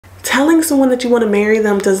telling someone that you want to marry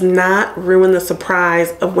them does not ruin the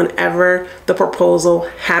surprise of whenever the proposal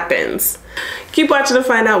happens. Keep watching to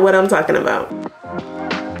find out what I'm talking about.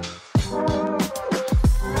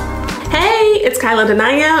 Hey, it's Kyla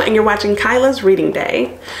Denanyoh, and you're watching Kyla's Reading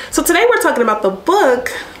Day. So today we're talking about the book,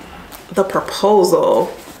 The Proposal.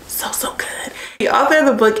 So good. The author of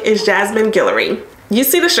the book is Jasmine Guillory. You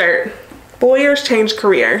see the shirt, Lawyers Change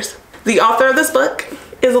Careers. The author of this book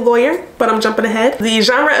is a lawyer, but I'm jumping ahead. The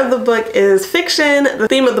genre of the book is fiction. The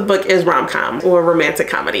theme of the book is rom-com or romantic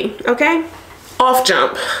comedy, okay? Off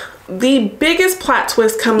jump. The biggest plot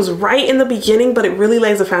twist comes right in the beginning, but it really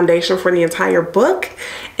lays a foundation for the entire book.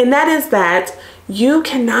 And that is that you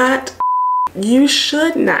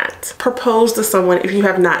should not propose to someone if you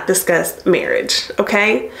have not discussed marriage,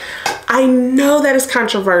 okay? I know that is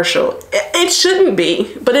controversial. It shouldn't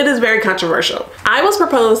be, but it is very controversial. I was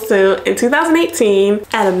proposed to in 2018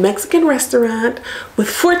 at a Mexican restaurant with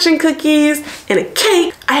fortune cookies and a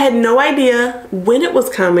cake. I had no idea when it was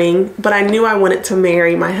coming, but I knew I wanted to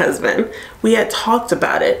marry my husband. We had talked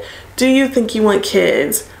about it. Do you think you want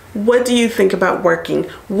kids? What do you think about working?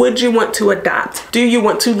 Would you want to adopt? Do you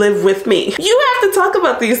want to live with me? You have to talk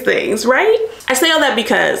about these things, right? I say all that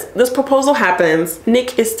because this proposal happens.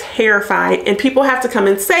 Nick is terrified and people have to come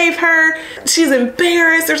and save her. She's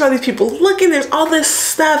embarrassed. There's all these people looking. There's all this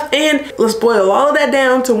stuff. And let's boil all of that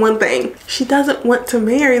down to one thing. She doesn't want to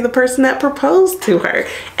marry the person that proposed to her.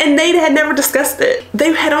 And they had never discussed it.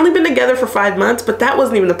 They had only been together for 5 months, but that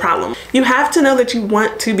wasn't even the problem. You have to know that you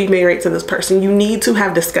want to be married to this person. You need to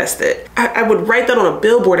have discussed it. I would write that on a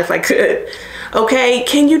billboard if I could. Okay,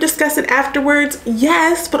 can you discuss it afterwards?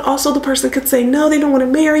 Yes, but also the person could say, no, they don't want to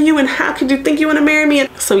marry you, and how could you think you want to marry me? And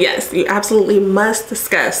so yes, you absolutely must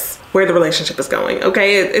discuss where the relationship is going,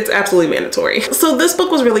 okay? It's absolutely mandatory. So this book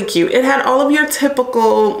was really cute. It had all of your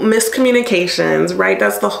typical miscommunications, right?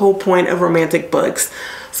 That's the whole point of romantic books.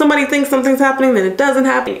 Somebody thinks something's happening, then it doesn't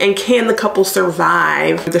happen. And can the couple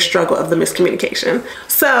survive the struggle of the miscommunication?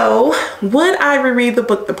 So would I reread the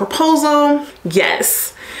book, The Proposal?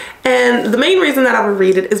 Yes. And the main reason that I would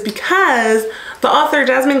read it is because the author,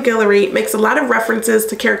 Jasmine Guillory, makes a lot of references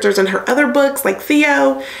to characters in her other books like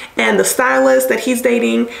Theo and the stylist that he's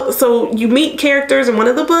dating. So you meet characters in one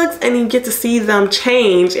of the books and you get to see them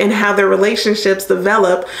change and how their relationships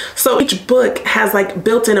develop. So each book has like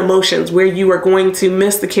built-in emotions where you are going to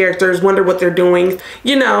miss the characters, wonder what they're doing.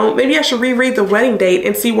 You know, maybe I should reread The Wedding Date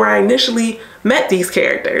and see where I initially met these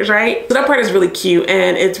characters, right? So that part is really cute,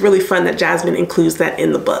 and it's really fun that Jasmine includes that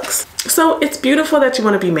in the books. So it's beautiful that you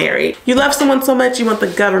want to be married. You love someone so much you want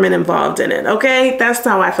the government involved in it, okay? That's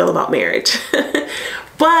how I feel about marriage.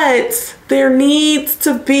 But there needs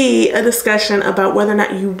to be a discussion about whether or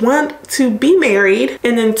not you want to be married,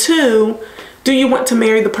 and then 2, do you want to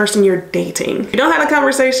marry the person you're dating? If you don't have a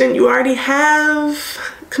conversation, you already have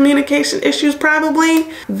communication issues probably.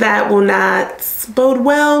 That will not bode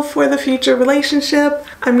well for the future relationship.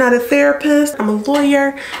 I'm not a therapist, I'm a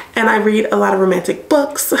lawyer, and I read a lot of romantic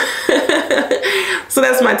books. So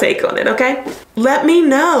that's my take on it, okay? Let me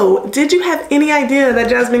know, did you have any idea that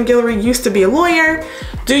Jasmine Guillory used to be a lawyer?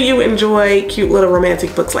 Do you enjoy cute little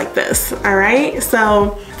romantic books like this? All right,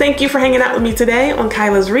 so thank you for hanging out with me today on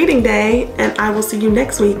Kyla's Reading Day, and I will see you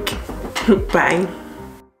next week. Bye.